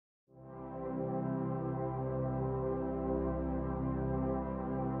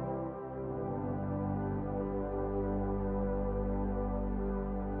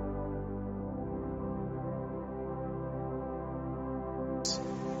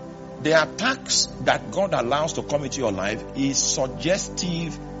the attacks that God allows to come into your life is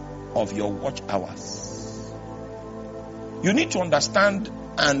suggestive of your watch hours. You need to understand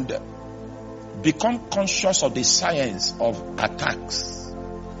and become conscious of the science of attacks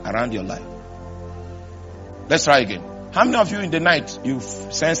around your life. Let's try again. How many of you in the night you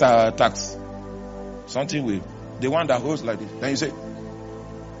sense attacks? Something will, the one that holds like this. Then you say,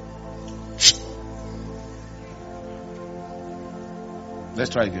 let's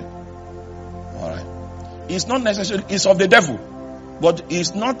try again. All right. It's not necessarily, it's of the devil, but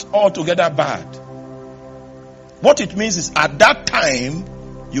it's not altogether bad. What it means is at that time,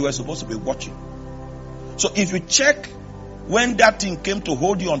 you were supposed to be watching. So if you check when that thing came to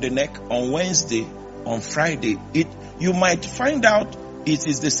hold you on the neck on Wednesday, on Friday, you might find out it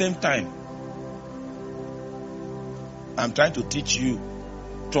is the same time. I'm trying to teach you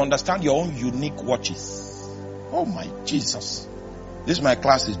to understand your own unique watches. Oh my Jesus. My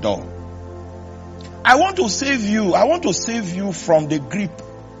class is done. I want to save you. I want to save you from the grip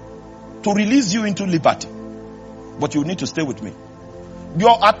to release you into liberty. But you need to stay with me.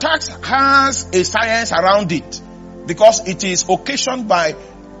 Your attacks has a science around it because it is occasioned by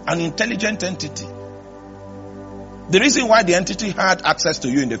an intelligent entity. The reason why the entity had access to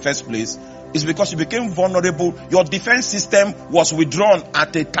you in the first place is because you became vulnerable. Your defense system was withdrawn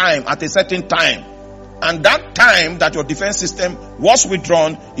at a certain time. And that time that your defense system was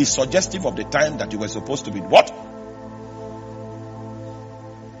withdrawn is suggestive of the time that you were supposed to be what?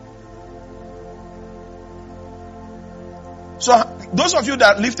 So those of you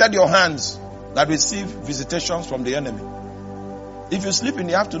that lifted your hands that receive visitations from the enemy, if you sleep in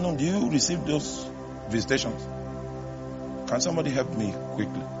the afternoon, do you receive those visitations? Can somebody help me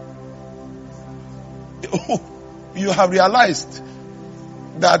quickly? You have realized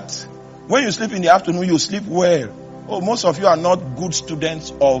that when you sleep in the afternoon, you sleep well. Oh, most of you are not good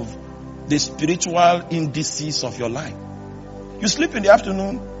students of the spiritual indices of your life. You sleep in the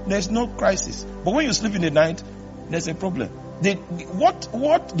afternoon, there's no crisis. But when you sleep in the night, there's a problem.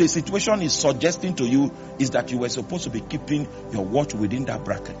 What the situation is suggesting to you is that you were supposed to be keeping your watch within that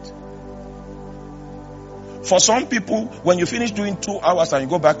bracket. For some people, when you finish doing 2 hours and you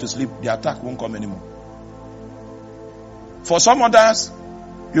go back to sleep, the attack won't come anymore. For some others,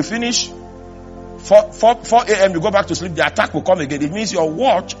 you finish 4 a.m., you go back to sleep, the attack will come again. It means your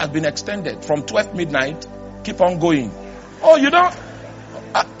watch has been extended from 12 midnight, keep on going. Oh, you know,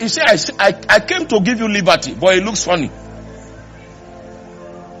 you see, I came to give you liberty, but it looks funny.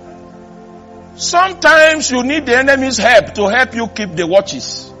 Sometimes you need the enemy's help to help you keep the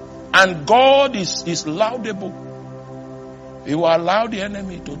watches. And God is laudable. He will allow the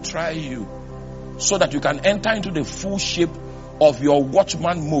enemy to try you so that you can enter into the full shape of your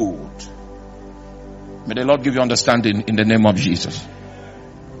watchman mode. May the Lord give you understanding in the name of Jesus.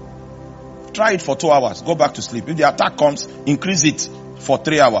 Try it for 2 hours. Go back to sleep. If the attack comes, increase it for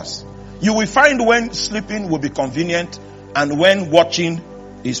 3 hours. You will find when sleeping will be convenient and when watching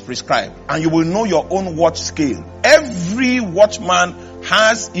is prescribed. And you will know your own watch scale. Every watchman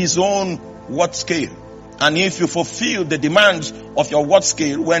has his own watch scale. And if you fulfill the demands of your watch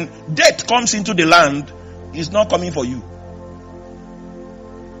scale, when death comes into the land, it's not coming for you.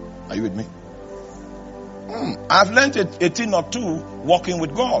 Are you with me? I've learned a thing or two walking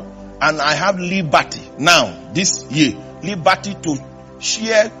with God. And I have liberty now, this year. Liberty to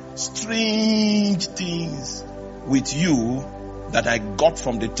share strange things with you that I got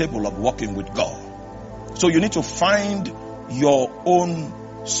from the table of walking with God. So you need to find your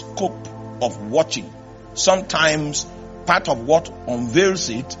own scope of watching. Sometimes part of what unveils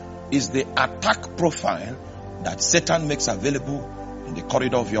it is the attack profile that Satan makes available in the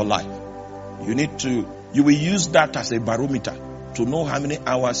corridor of your life. You will use that as a barometer to know how many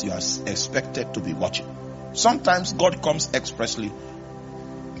hours you are expected to be watching. Sometimes God comes expressly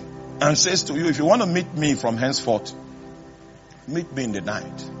and says to you, if you want to meet me from henceforth, meet me in the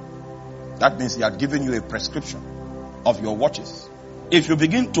night. That means He had given you a prescription of your watches. If you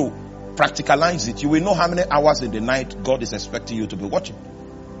begin to practicalize it, you will know how many hours in the night God is expecting you to be watching.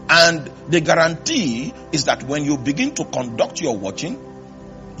 And the guarantee is that when you begin to conduct your watching,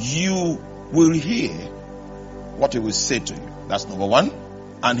 you will hear what He will say to you. That's number one.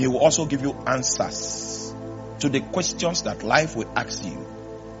 And He will also give you answers to the questions that life will ask you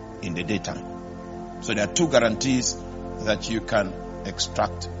in the daytime. So there are 2 guarantees that you can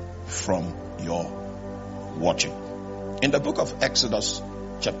extract from your watching. In the book of Exodus,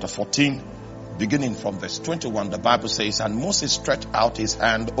 chapter 14, beginning from verse 21, the Bible says, and Moses stretched out his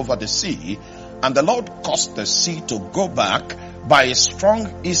hand over the sea, and the Lord caused the sea to go back by a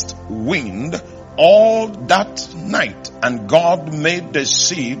strong east wind all that night, and God made the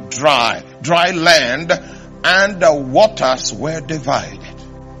sea dry land, and the waters were divided.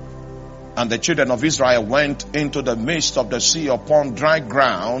 And the children of Israel went into the midst of the sea upon dry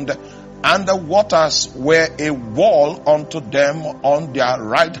ground, and the waters were a wall unto them on their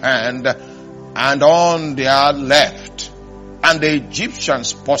right hand and on their left. And the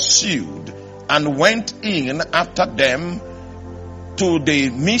Egyptians pursued and went in after them to the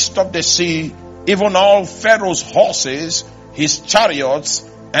midst of the sea, even all Pharaoh's horses, his chariots,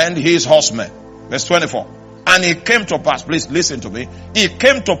 and his horsemen. Verse 24. And it came to pass, please listen to me, it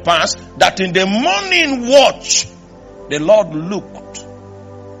came to pass that in the morning watch, the Lord looked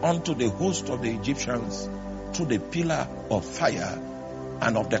unto the host of the Egyptians through the pillar of fire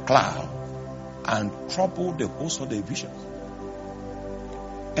and of the cloud, and troubled the host of the Egyptians.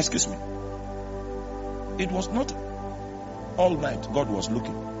 Excuse me. It was not all night God was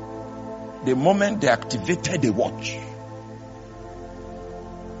looking. The moment they activated the watch,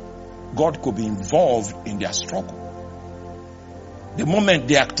 God could be involved in their struggle. The moment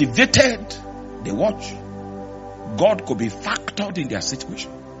they activated the watch, God could be factored in their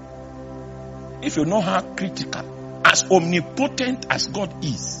situation. If you know how critical, as omnipotent as God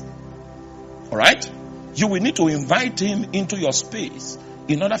is, alright, you will need to invite him into your space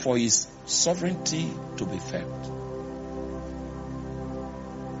in order for his sovereignty to be felt.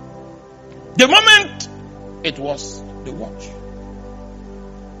 The moment it was the watch,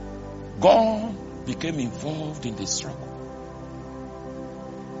 God became involved in the struggle,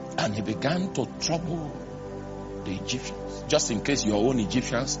 and he began to trouble the Egyptians. Just in case your own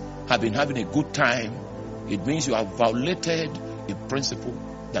Egyptians have been having a good time, it means you have violated a principle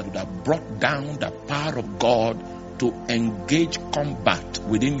that would have brought down the power of God to engage combat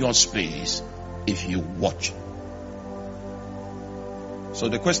within your space if you watch. So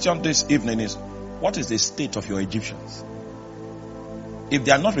the question this evening is, what is the state of your Egyptians? If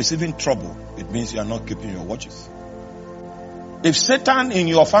they are not receiving trouble, it means you are not keeping your watches. If Satan in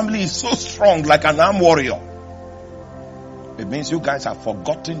your family is so strong like an armed warrior, it means you guys have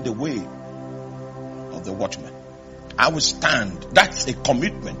forgotten the way of the watchman. I will stand. That's a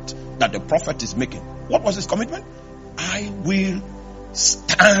commitment that the prophet is making. What was his commitment? I will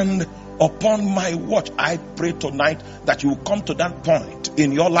stand upon my watch. I pray tonight that you will come to that point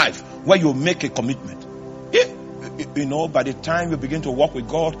in your life where you make a commitment. By the time you begin to walk with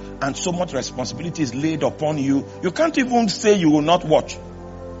God and so much responsibility is laid upon you, you can't even say you will not watch.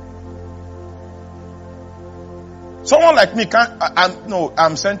 Someone like me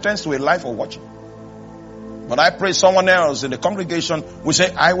I'm sentenced to a life of watching. But I pray someone else in the congregation will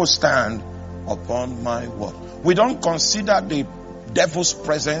say, I will stand upon my watch. We don't consider the devil's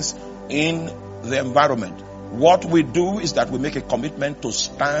presence in the environment. What we do is that we make a commitment to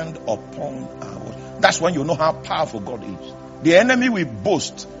stand upon our watch. That's when you know how powerful God is. The enemy will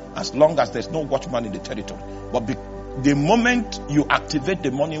boast as long as there's no watchman in the territory. But the moment you activate the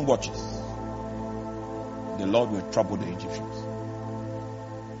morning watches, the Lord will trouble the Egyptians.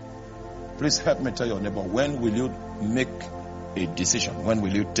 Please help me tell your neighbor, when will you make a decision? When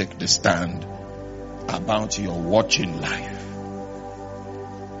will you take the stand about your watching life?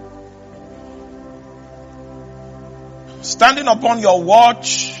 Standing upon your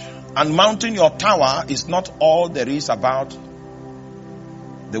watch and mounting your tower is not all there is about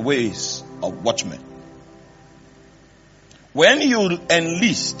the ways of watchmen. When you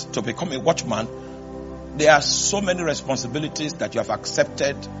enlist to become a watchman, there are so many responsibilities that you have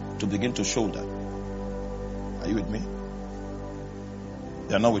accepted to begin to shoulder. Are you with me?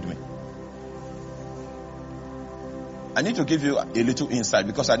 They are not with me. I need to give you a little insight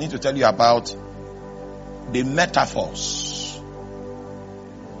because I need to tell you about the metaphors.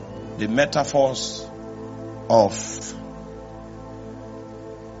 The metaphors of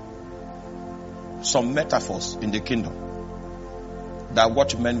some metaphors in the kingdom that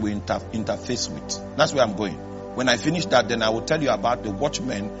watchmen will interface with. That's where I'm going. When I finish that, then I will tell you about the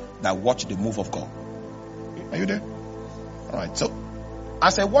watchmen that watch the move of God. Are you there? All right. So,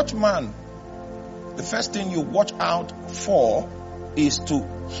 as a watchman, the first thing you watch out for is to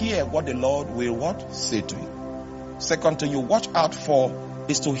hear what the Lord will what? Say to you. Second thing you watch out for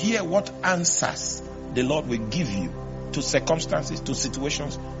is to hear what answers the Lord will give you to circumstances, to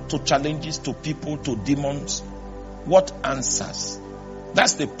situations, to challenges, to people, to demons. What answers?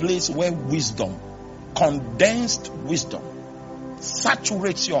 That's the place where wisdom, condensed wisdom,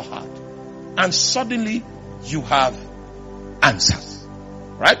 saturates your heart. And suddenly you have answers.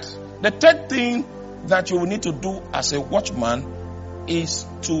 Right? The third thing that you will need to do as a watchman is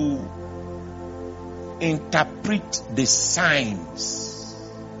to interpret the signs.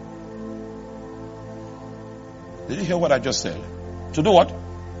 Did you hear what I just said? To do what?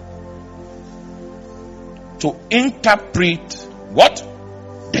 To interpret what?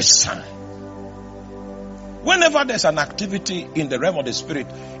 The sign. Whenever there's an activity in the realm of the spirit,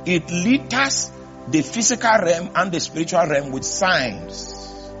 it litters the physical realm and the spiritual realm with signs.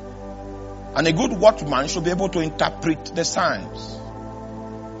 And a good watchman should be able to interpret the signs.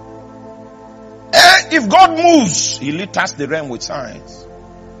 If God moves, he litters the realm with signs.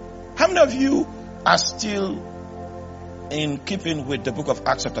 How many of you are still in keeping with the book of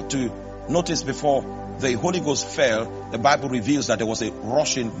Acts chapter 2? Notice before the Holy Ghost fell, the Bible reveals that there was a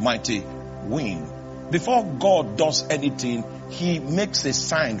rushing mighty wind. Before God does anything, he makes a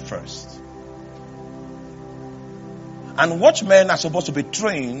sign first. And watchmen are supposed to be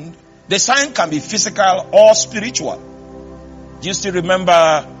trained. The sign can be physical or spiritual. Do you still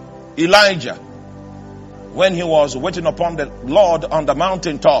remember Elijah? When he was waiting upon the Lord on the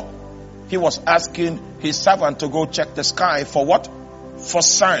mountaintop, he was asking his servant to go check the sky for what? For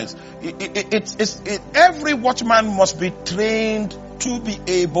signs. Every watchman must be trained to be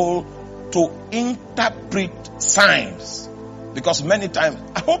able to interpret signs. Because many times,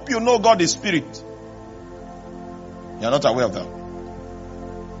 I hope you know God is spirit. You are not aware of that.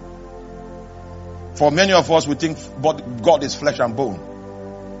 For many of us, we think God is flesh and bone.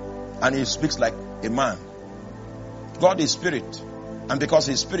 And he speaks like a man. God is spirit. And because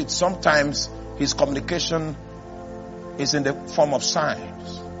he's spirit, sometimes his communication is in the form of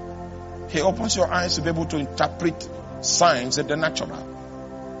signs. He opens your eyes to be able to interpret signs in the natural.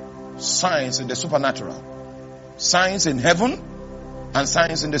 Signs in the supernatural. Signs in heaven and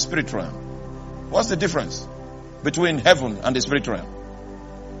signs in the spirit realm. What's the difference between heaven and the spirit realm?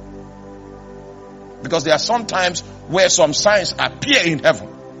 Because there are some times where some signs appear in heaven.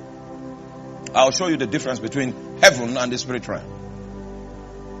 I'll show you the difference between heaven and the spirit realm.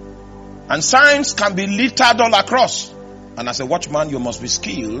 And signs can be littered all across. And as a watchman, you must be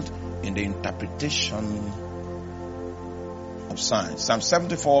skilled in the interpretation of signs. Psalm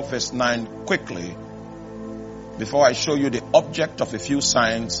 74 verse 9, quickly, before I show you the object of a few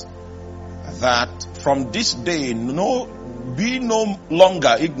signs, that from this day, be no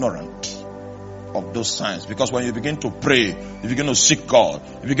longer ignorant of those signs. Because when you begin to pray, you begin to seek God,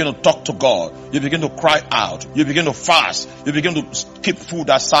 you begin to talk to God, you begin to cry out, you begin to fast, you begin to keep food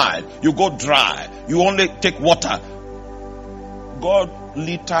aside, you go dry, you only take water. God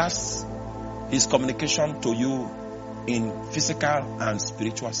litters his communication to you in physical and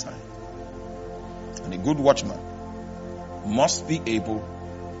spiritual signs. And a good watchman must be able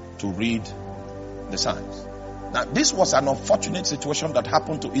to read the signs. Now, this was an unfortunate situation that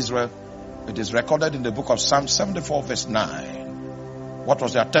happened to Israel. It is recorded in the book of Psalm 74 verse 9. What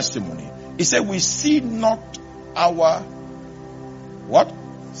was their testimony? He said, we see not our what?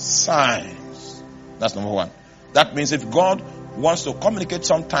 Signs. That's number one. That means if God wants to communicate,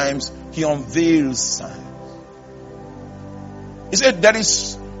 sometimes he unveils signs. He said there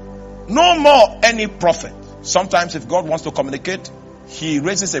is no more any prophet. Sometimes if God wants to communicate, he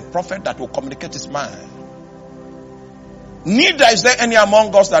raises a prophet that will communicate his mind. Neither is there any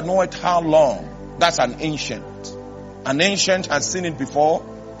among us that knoweth how long. That's an ancient. An ancient has seen it before.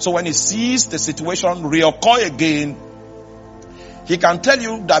 So when he sees the situation reoccur again, he can tell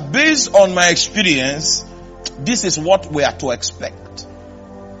you that based on my experience, this is what we are to expect.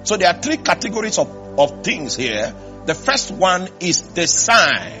 So there are three categories of things here. The first one is the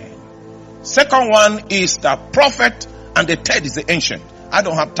sign. Second one is the prophet. And the third is the ancient. I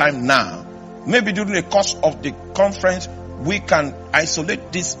don't have time now. Maybe during the course of the conference, we can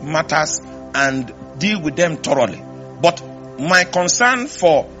isolate these matters and deal with them thoroughly. But my concern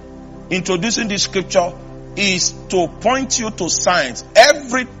for introducing this scripture is to point you to signs.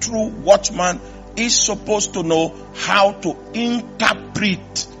 Every true watchman is supposed to know how to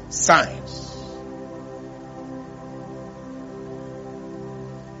interpret signs.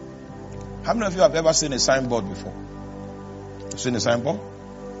 How many of you have ever seen a signboard before? You've seen a signboard?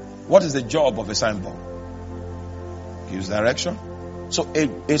 What is the job of a signboard? Gives direction. So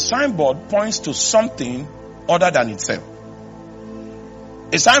a signboard points to something other than itself.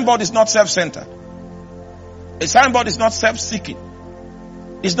 A signboard is not self-centered. A signboard is not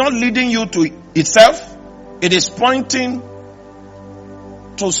self-seeking. It's not leading you to itself. It is pointing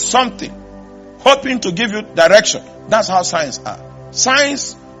to something, hoping to give you direction. That's how signs are.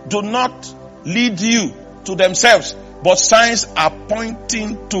 Signs do not lead you to themselves, but signs are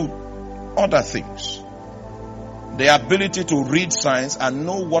pointing to other things. The ability to read signs and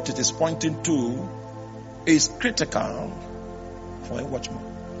know what it is pointing to is critical for a watchman.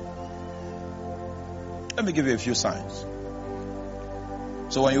 Let me give you a few signs.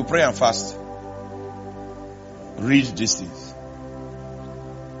 So when you pray and fast, read these things.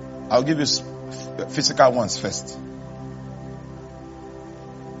 I'll give you physical ones first.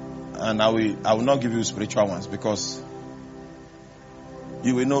 And I will not give you spiritual ones, because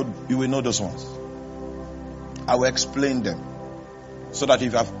you will know those ones. I will explain them, so that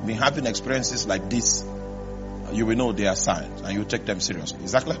if you have been having experiences like this, you will know they are signs and you take them seriously.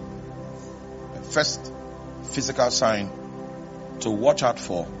 Exactly. The first physical sign to watch out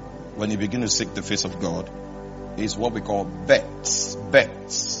for when you begin to seek the face of God is what we call births.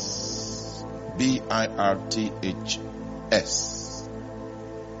 Births. B-I-R-T-H-S.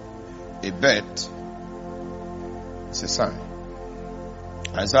 A birth is a sign.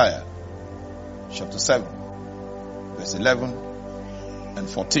 Isaiah chapter 7 verse 11 and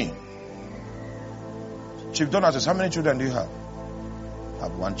 14. Chief Donatus, how many children do you have? I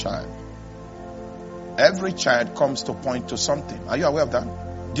have one child. Every child comes to point to something. Are you aware of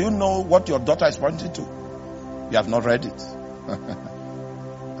that? Do you know what your daughter is pointing to? You have not read it.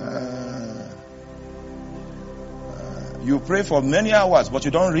 You pray for many hours, but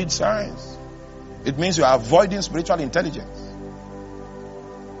you don't read signs. It means you are avoiding spiritual intelligence.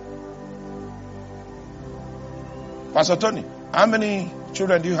 Pastor Tony, how many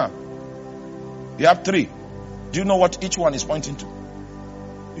children do you have? You have 3. Do you know what each one is pointing to?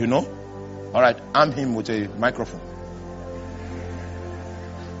 You know? All right, arm him with a microphone.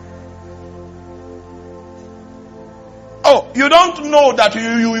 Oh, you don't know that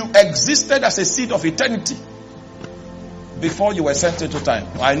you existed as a seed of eternity before you were sent into time.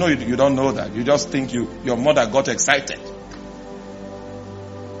 I know you don't know that. You just think your mother got excited.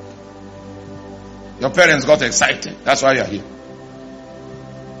 Your parents got excited. That's why you're here.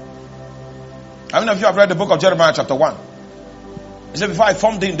 How many of you have read the book of Jeremiah chapter 1? He said, before I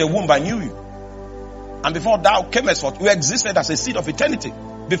formed thee in the womb, I knew you. And before thou camest forth, you existed as a seed of eternity.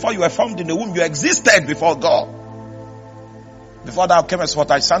 Before you were formed in the womb, you existed before God. Before thou camest forth,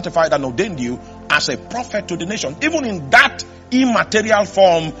 I sanctified and ordained you as a prophet to the nation. Even in that immaterial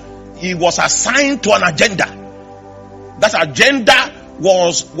form, he was assigned to an agenda. That agenda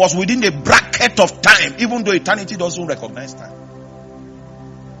was within a bracket of time, even though eternity doesn't recognize time.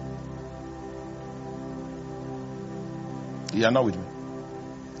 You are not with me.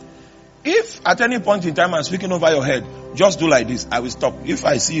 If at any point in time I'm speaking over your head, just do like this, I will stop. If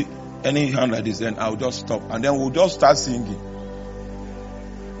I see any hand like this, then I'll just stop. And then we'll just start singing.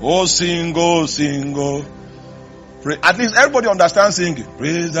 Oh, sing, oh, sing, oh. Pray. At least everybody understands singing.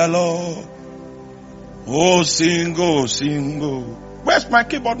 Praise the Lord. Oh, sing, oh, sing, oh. Where's my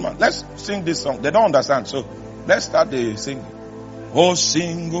keyboard man? Let's sing this song. They don't understand, so let's start the singing. Oh,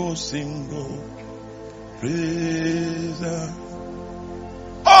 sing, oh, sing, oh. Praise the...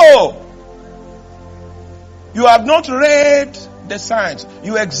 Oh! You have not read the signs.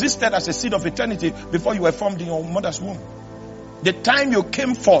 You existed as a seed of eternity before you were formed in your mother's womb. The time you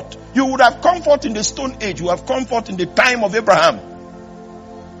came forth, you would have come forth in the Stone Age. You have come forth in the time of Abraham.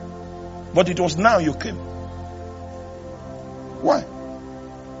 But it was now you came. Why?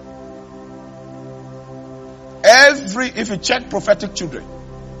 If you check prophetic children,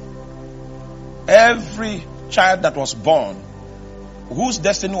 every child that was born, whose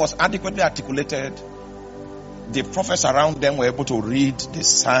destiny was adequately articulated, the prophets around them were able to read the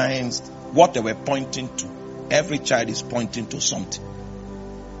signs, what they were pointing to. Every child is pointing to something.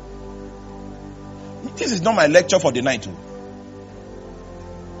 This is not my lecture for the night.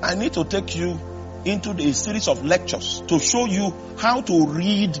 I need to take you into a series of lectures to show you how to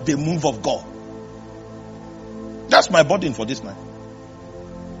read the move of God. That's my burden for this night.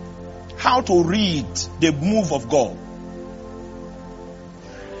 How to read the move of God.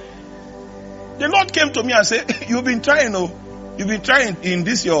 The Lord came to me and said, you've been trying in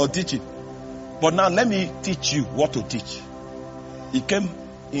this your teaching. But now let me teach you what to teach. He came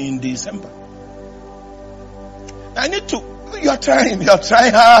in December. You are trying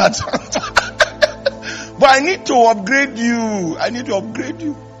hard. But I need to upgrade you. I need to upgrade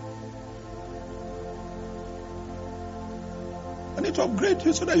you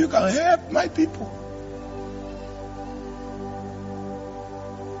so that you can help my people.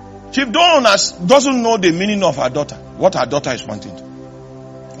 Chief Donas doesn't know the meaning of her daughter, what her daughter is wanting to.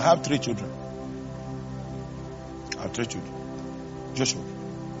 I have 3 children. Joshua.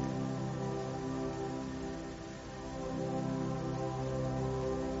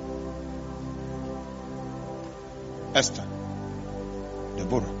 Esther.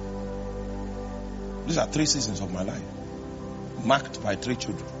 Deborah. These are 3 seasons of my life. Marked by 3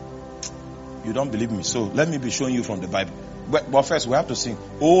 children. You don't believe me, so let me be showing you from the Bible. But first we have to sing.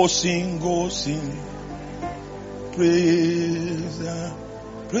 Oh, sing, oh, sing. Praise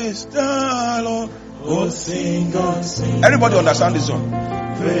the Lord. Oh, sing on, sing. Everybody understand this song?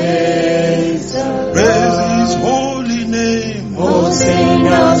 Praise the Praise His holy name. Oh, sing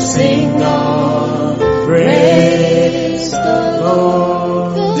on. Praise the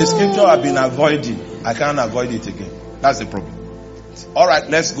Lord. The scripture I've been avoiding. I can't avoid it again. That's the problem. All right,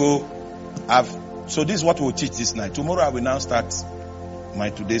 let's go. So this is what we'll teach this night. Tomorrow I will now start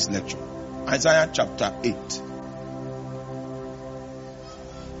my today's lecture. Isaiah chapter 8.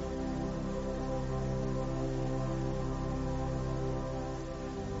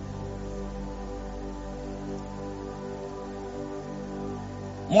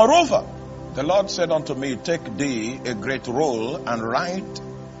 Moreover, the Lord said unto me, take thee a great roll and write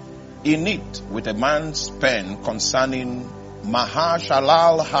in it with a man's pen concerning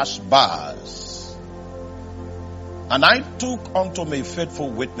Mahashalal Hashbaz. And I took unto me faithful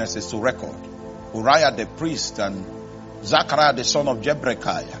witnesses to record, Uriah the priest and Zachariah the son of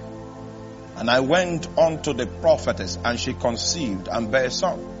Jebrechiah. And I went unto the prophetess, and she conceived and bare a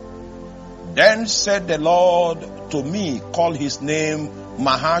son. Then said the Lord to me, call his name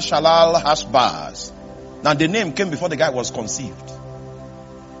Mahashalal Hashbaz. Now the name came before the guy was conceived.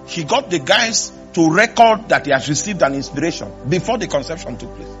 He got the guys to record that he has received an inspiration before the conception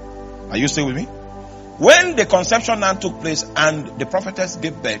took place. Are you still with me? When the conception now took place and the prophetess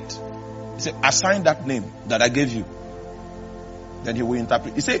gave birth, he said, assign that name that I gave you. Then he will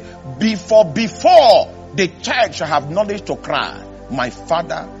interpret. He said, before the child shall have knowledge to cry, my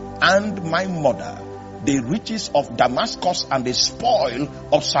father and my mother, the riches of Damascus and the spoil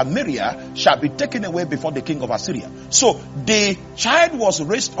of Samaria shall be taken away before the king of Assyria. So the child was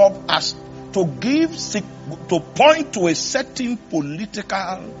raised up as to point to a certain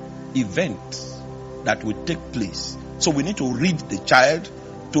political event that will take place. So we need to read the child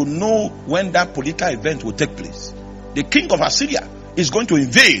to know when that political event will take place. The king of Assyria is going to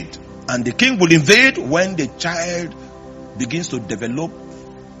invade, and the king will invade when the child begins to develop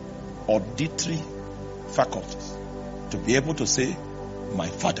auditory faculties to be able to say, my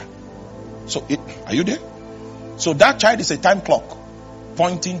father. So, are you there? So that child is a time clock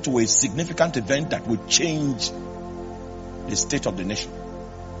pointing to a significant event that will change the state of the nation.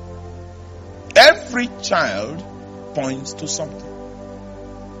 Every child points to something.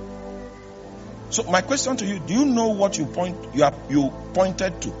 So my question to you, do you know what you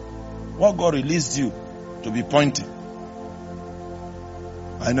pointed to? What God released you to be pointing?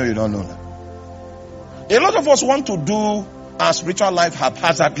 I know you don't know that. A lot of us want to do our spiritual life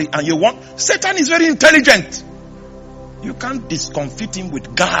haphazardly, and Satan is very intelligent. You can't discomfit him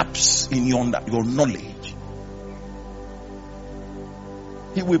with gaps in your knowledge.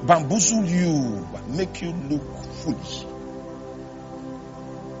 He will bamboozle you, make you look foolish.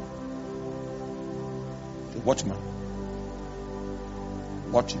 The watchman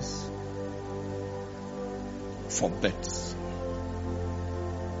watches for birds.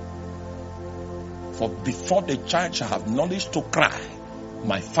 For before the child shall have knowledge to cry,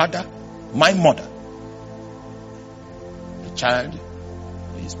 my father, my mother, the child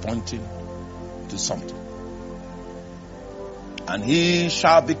is pointing to something. And he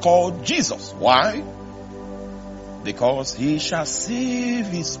shall be called Jesus. Why? Because he shall save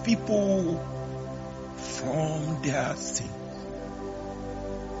his people from their sins.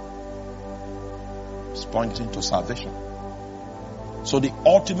 It's pointing to salvation. So the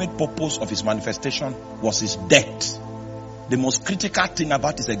ultimate purpose of his manifestation was his death. The most critical thing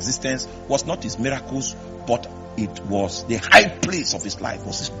about his existence was not his miracles, but it was the high place of his life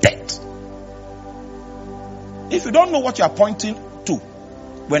was his death. If you don't know what you are pointing to,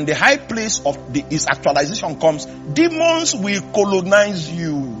 when the high place of his actualization comes, demons will colonize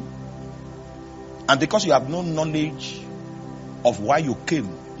you. And because you have no knowledge of why you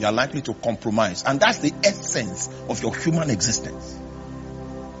came, you are likely to compromise. And that's the essence of your human existence.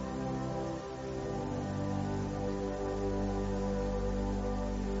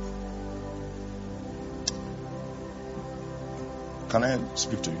 Can I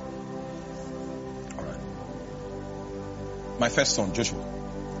speak to you? All right. My first son, Joshua.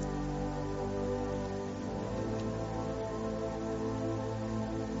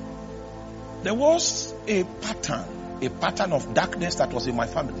 There was a pattern of darkness that was in my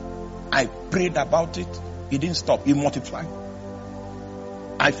family. I prayed about it. It didn't stop. It multiplied.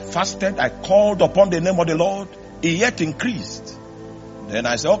 I fasted. I called upon the name of the Lord. It yet increased. Then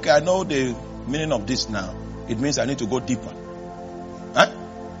I said, okay, I know the meaning of this now. It means I need to go deeper. Huh?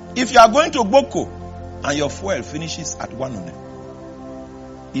 If you are going to Boko and your fuel finishes at 100,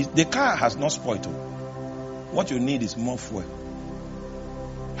 the car has not spoiled. What you need is more fuel.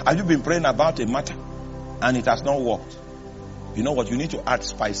 Have you been praying about a matter and it has not worked? You know what? You need to add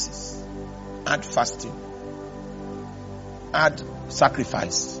spices add fasting, add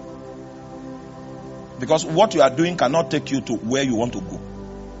sacrifice. Because what you are doing cannot take you to where you want to go.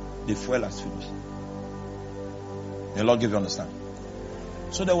 The fuel has finished. The Lord give you understand.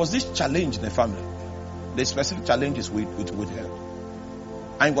 So there was this challenge in the family. The specific challenge is with health.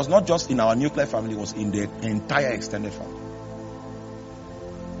 And it was not just in our nuclear family, it was in the entire extended family.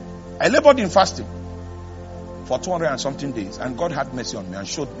 I labored in fasting for 200 and something days, and God had mercy on me and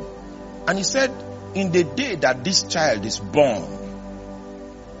showed me. And He said, in the day that this child is born,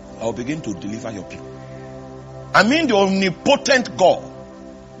 I will begin to deliver your people. I mean, the omnipotent God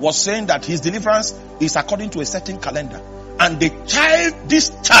was saying that His deliverance is according to a certain calendar. And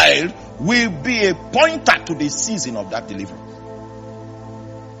this child will be a pointer to the season of that deliverance.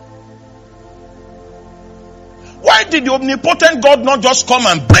 Why did the omnipotent God not just come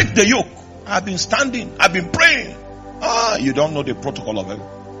and break the yoke? I've been standing, I've been praying. You don't know the protocol of heaven.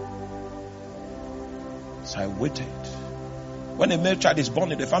 So I waited. When a male child is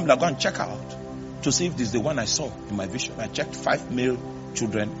born in the family, I go and check out to see if this is the one I saw in my vision. I checked 5 male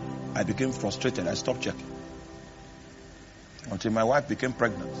children. I became frustrated. I stopped checking. Until my wife became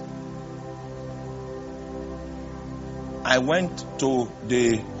pregnant. I went to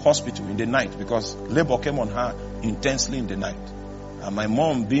the hospital in the night because labor came on her intensely in the night. And my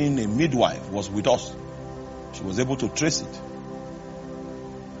mom, being a midwife, was with us. She was able to trace it.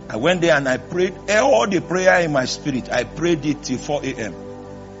 I went there and I prayed all the prayer in my spirit. I prayed it till 4 a.m.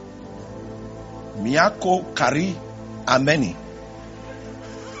 Miyako Kari Ameni.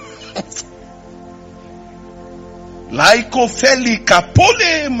 Laiko Feli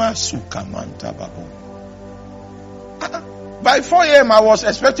Kapole Masuka Manta Babo. By 4 a.m. I was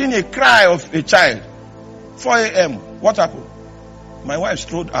expecting a cry of a child. 4 a.m. What happened? My wife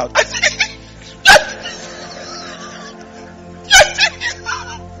strode out.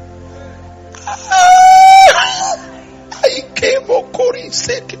 I came Okori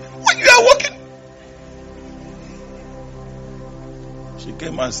said, when you are walking. She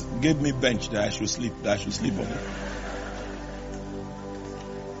came and gave me bench that I should sleep on it.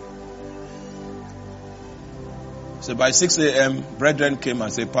 So by 6 a.m., brethren came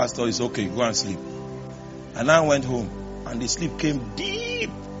and said, Pastor, it's okay, go and sleep. And I went home, and the sleep came deep.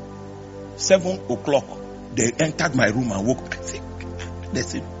 7 o'clock, they entered my room and woke. I think they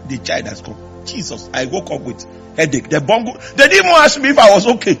said, the child has come. Jesus, I woke up with headache. They didn't even ask me if I was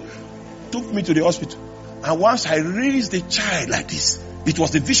okay. Took me to the hospital. And once I raised the child like this, it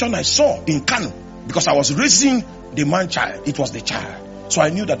was the vision I saw in Kano. Because I was raising the man child. It was the child. So I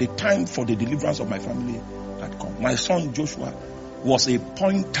knew that the time for the deliverance of my family had come. My son Joshua was a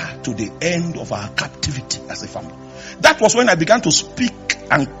pointer to the end of our captivity as a family. That was when I began to speak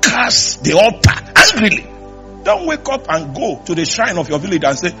and curse the altar angrily. Don't wake up and go to the shrine of your village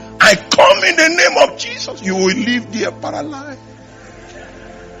and say, I come in the name of Jesus. You will live there paralyzed.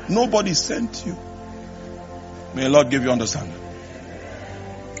 Nobody sent you. May the Lord give you understanding.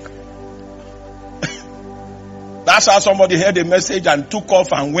 That's how somebody heard a message and took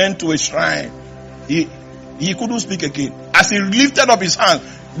off and went to a shrine. He couldn't speak again. As he lifted up his hand,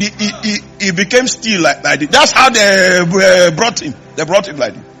 he became still like this. That's how they brought him. They brought him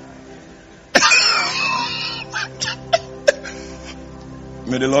like this.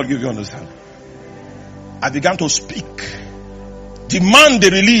 May the Lord give you understanding. I began to speak, demand the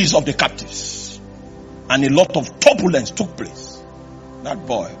release of the captives, and a lot of turbulence took place. That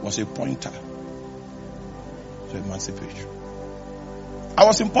boy was a pointer to emancipation. I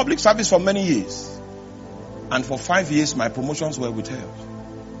was in public service for many years, and for 5 years my promotions were withheld.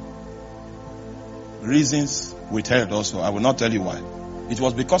 Reasons withheld also. I will not tell you why. It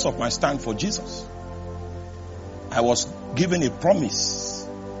was because of my stand for Jesus. I was given a promise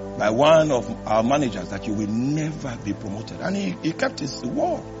by one of our managers that you will never be promoted. And he kept his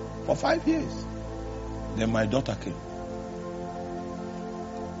word for 5 years. Then my daughter came.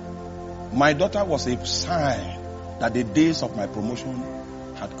 My daughter was a sign that the days of my promotion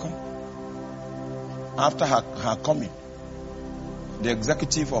had come. After her coming, the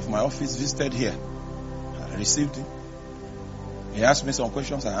executive of my office visited here. I received him. He asked me some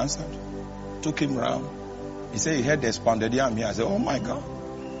questions, I answered. Took him round. He said he had the pounded yam here. I said, oh my God.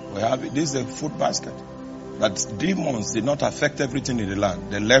 This is a food basket. But demons did not affect everything in the land.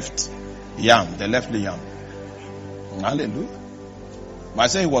 They left yam. They left the yam. Hallelujah. But I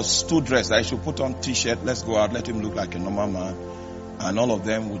said he was too dressed. I should put on t-shirt. Let's go out. Let him look like a normal man. And all of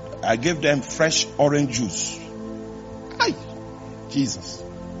them would. I gave them fresh orange juice. Aye. Jesus.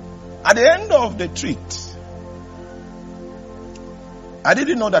 At the end of the treat, I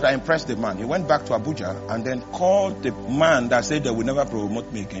didn't know that I impressed the man. He went back to Abuja and then called the man that said they will never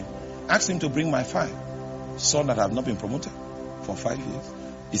promote me again. asked him to bring my file. Saw that I have not been promoted for 5 years.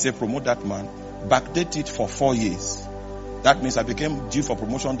 He said, promote that man. Backdate it for 4 years. That means I became due for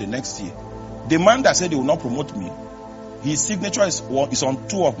promotion the next year. The man that said he will not promote me, his signature is on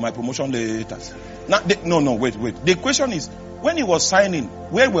 2 of my promotion letters. Now, wait. The question is, when he was signing,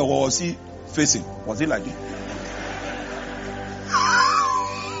 where was he facing? Was he like this?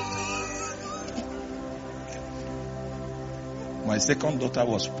 My second daughter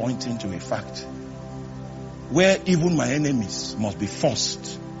was pointing to a fact where even my enemies must be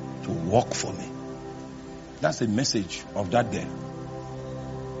forced to work for me. That's the message of that day.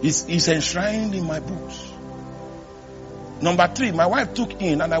 It's enshrined in my books. Number 3, my wife took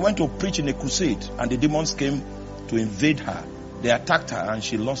in and I went to preach in a crusade and the demons came to invade her. They attacked her and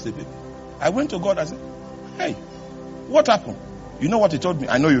she lost the baby. I went to God and said, hey, what happened? You know what he told me?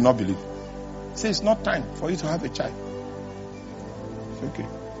 I know you not believe. He said, it's not time for you to have a child. It's okay.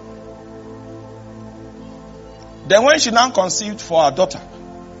 Then when she now conceived for her daughter,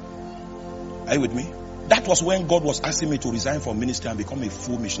 are you with me? That was when God was asking me to resign from ministry and become a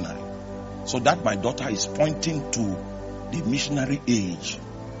full missionary. So that my daughter is pointing to the missionary age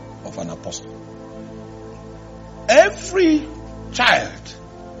of an apostle. Every child,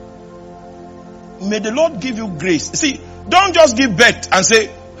 may the Lord give you grace. See, don't just give birth and say,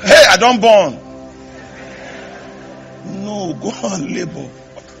 hey, I don't born. No, go on labor.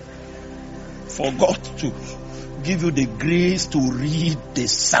 For God to give you the grace to read the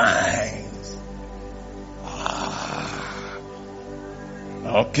signs.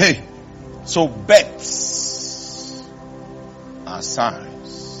 Okay. So births are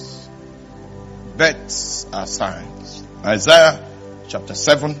signs. Births are signs. Isaiah chapter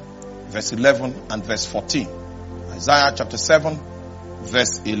 7, verse 11 and verse 14. Isaiah chapter 7,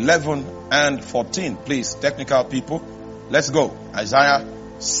 verse 11 and 14. Please, technical people, let's go. Isaiah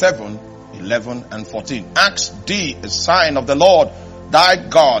 7, 11 and 14. Ask thee a sign of the Lord thy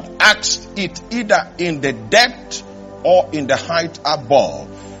God. Ask it either in the depth or in the height above.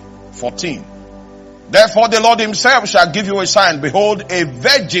 14. Therefore the Lord himself shall give you a sign. Behold, a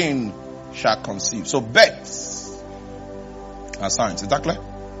virgin shall conceive. So births are signs. Is that clear?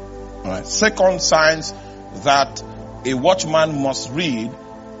 Alright. Second signs that a watchman must read.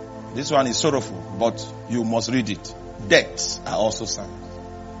 This one is sorrowful, but you must read it. Deaths are also signs.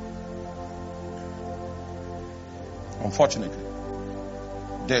 Unfortunately,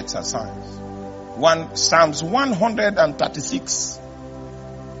 deaths are signs. Psalms 136.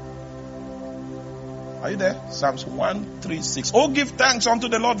 Are you there? Psalms 136. Oh, give thanks unto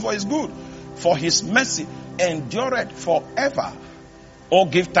the Lord for his good, for his mercy endureth forever. Oh,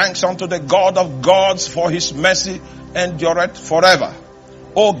 give thanks unto the God of gods, for his mercy endureth forever.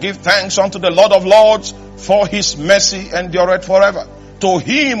 Oh, give thanks unto the Lord of lords, for his mercy endureth forever. To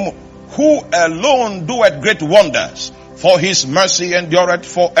him who alone doeth great wonders, for his mercy endureth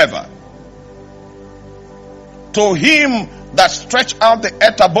forever. To him that stretched out the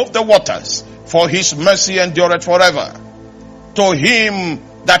earth above the waters, for his mercy endureth forever. To him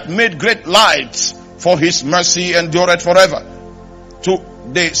that made great lights, for his mercy endureth forever. To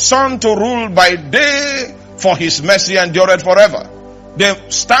the sun to rule by day, for his mercy endureth forever. The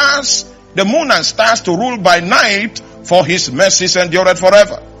stars, the moon and stars to rule by night, for his mercies endureth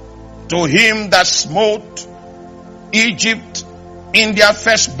forever. To him that smote Egypt in their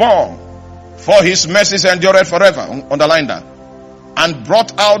firstborn, for his mercies endureth forever. Underline that. And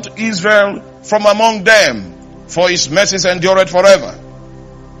brought out Israel from among them, for his mercies endureth forever.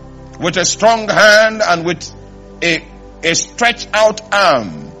 With a strong hand and with a stretched out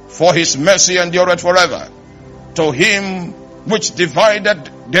arm, for his mercy endureth forever. To him which divided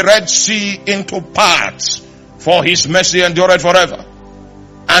the Red Sea into parts, for his mercy endureth forever.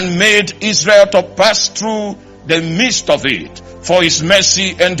 And made Israel to pass through the midst of it, for his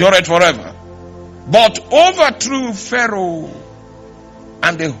mercy endureth forever. But overthrew Pharaoh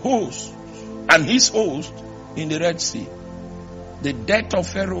and the host and his host in the Red Sea. The death of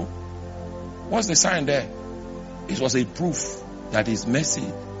Pharaoh, what's the sign there? It was a proof that his mercy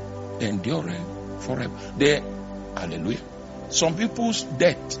endureth forever. Hallelujah. Some people's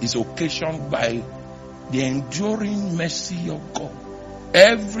death is occasioned by the enduring mercy of God.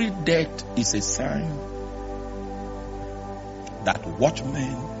 Every death is a sign that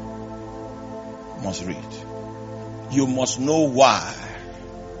watchmen must read. You must know why.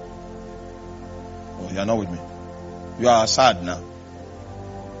 Oh, you are not with me. You are sad now.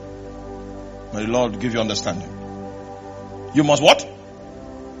 May the Lord give you understanding. You must what?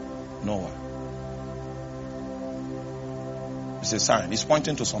 Know why. It's a sign. It's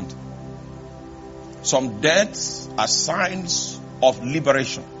pointing to something. Some deaths are signs of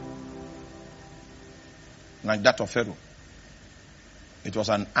liberation. like that of Pharaoh. It was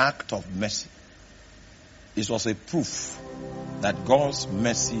an act of mercy. It was a proof that God's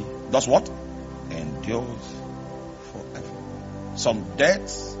mercy does what? Endures forever. Some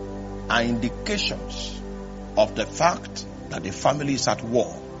deaths are indications of the fact that the family is at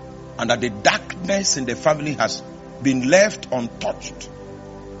war and that the darkness in the family has been left untouched.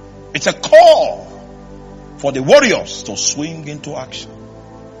 It's a call for the warriors to swing into action.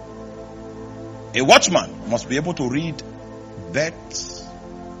 A watchman must be able to read bets,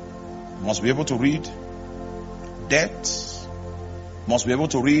 must be able to read debts, must be able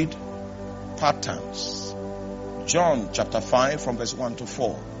to read patterns. John chapter 5 from verse 1 to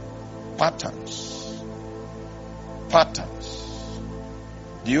 4. Patterns. Patterns.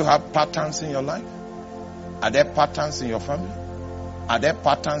 Do you have patterns in your life? Are there patterns in your family? Are there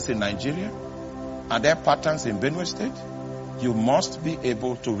patterns in Nigeria? Are there patterns in Benue State? You must be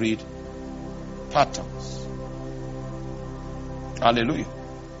able to read patterns. Hallelujah.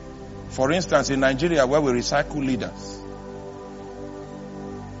 For instance, in Nigeria, where we recycle leaders,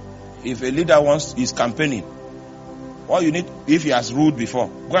 if a leader is campaigning, all you need, if he has ruled before,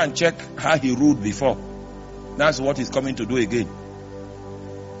 go and check how he ruled before. That's what he's coming to do again.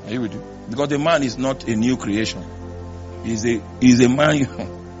 Are you with me? Because the man is not a new creation. He's a man.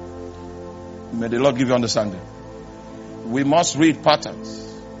 May the Lord give you understanding. We must read patterns.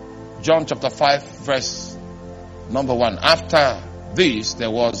 John chapter 5 verse number 1. After this,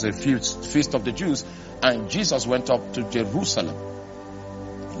 there was a feast of the Jews, and Jesus went up to Jerusalem.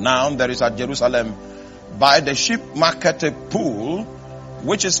 Now there is at Jerusalem by the sheep market a pool,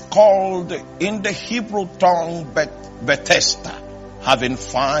 which is called in the Hebrew tongue Bethesda, having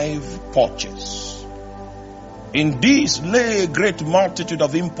 5 porches. In these lay a great multitude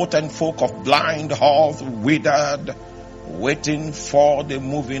of impotent folk, of blind, halt, withered, waiting for the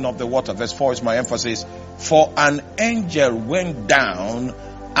moving of the water. Verse 4 is my emphasis. For an angel went down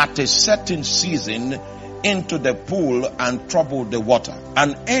at a certain season into the pool and troubled the water.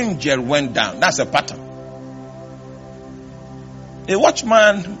 An angel went down. That's a pattern. A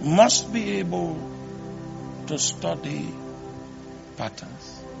watchman must be able to study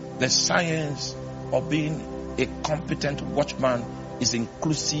patterns. The science of being a competent watchman is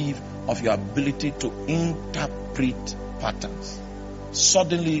inclusive of your ability to interpret patterns.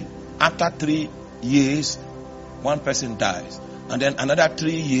 Suddenly, after 3 years, one person dies. And then another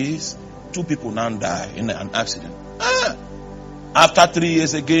 3 years, 2 people now die in an accident. After 3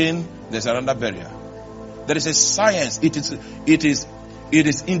 years again, there's another burial. There is a science. It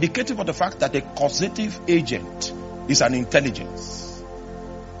is indicative of the fact that a causative agent is an intelligence.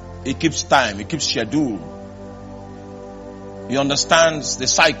 It keeps time. It keeps schedule. He understands the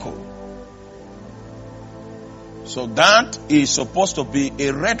cycle. So that is supposed to be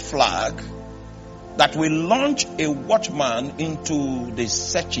a red flag that will launch a watchman into the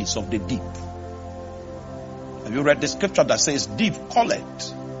searches of the deep. Have you read the scripture that says, deep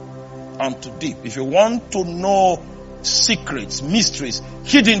calleth unto deep? If you want to know secrets, mysteries,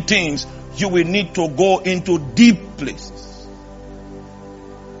 hidden things, you will need to go into deep places.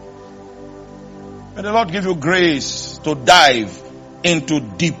 May the Lord give you grace to dive into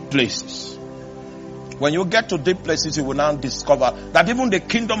deep places. When you get to deep places, you will now discover that even the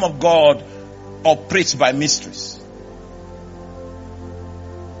kingdom of God operates by mysteries.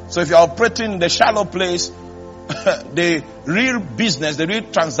 So if you are operating in the shallow place, the real business, the real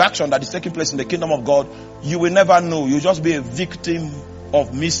transaction that is taking place in the kingdom of God, you will never know. You'll just be a victim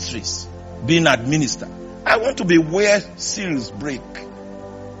of mysteries being administered. I want to be where seals break,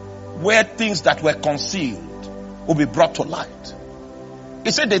 where things that were concealed will be brought to light.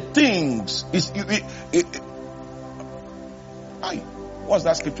 He said the things is what's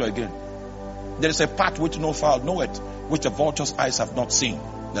that scripture again? There is a path which no fowl knoweth, which the vulture's eyes have not seen.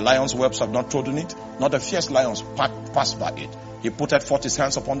 The lion's whelps have not trodden it, nor the fierce lions passed by it. He putteth forth his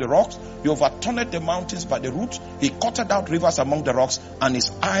hands upon the rocks. He overturned the mountains by the roots. He cutted out rivers among the rocks, and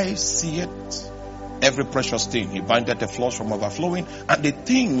his eyes seeth every precious thing. He bindeth the floods from overflowing, and the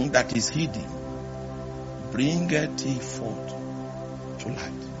thing that is hidden bringeth he forth to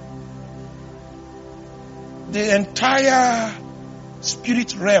light. The entire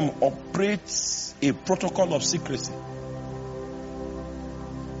spirit realm operates a protocol of secrecy.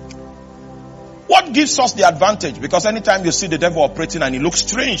 What gives us the advantage? Because anytime you see the devil operating and it looks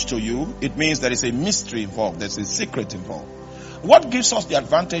strange to you, it means there is a mystery involved. There's a secret involved. What gives us the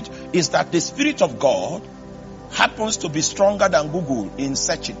advantage is that the Spirit of God happens to be stronger than Google in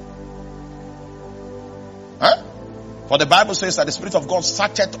searching. For the Bible says that the Spirit of God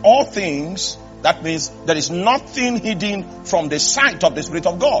searcheth all things, That means there is nothing hidden from the sight of the Spirit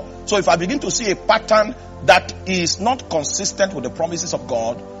of God. So if I begin to see a pattern that is not consistent with the promises of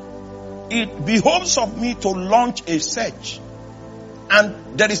God, it behoves of me to launch a search.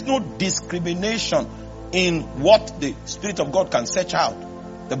 And there is no discrimination in what the Spirit of God can search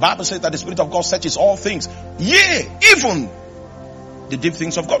out. The Bible says that the Spirit of God searches all things, yea, even the deep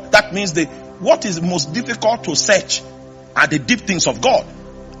things of God. That means what is most difficult to search are the deep things of God.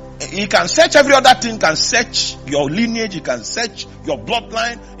 He can search every other thing, can search your lineage, he can search your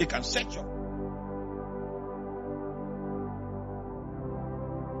bloodline, he can search your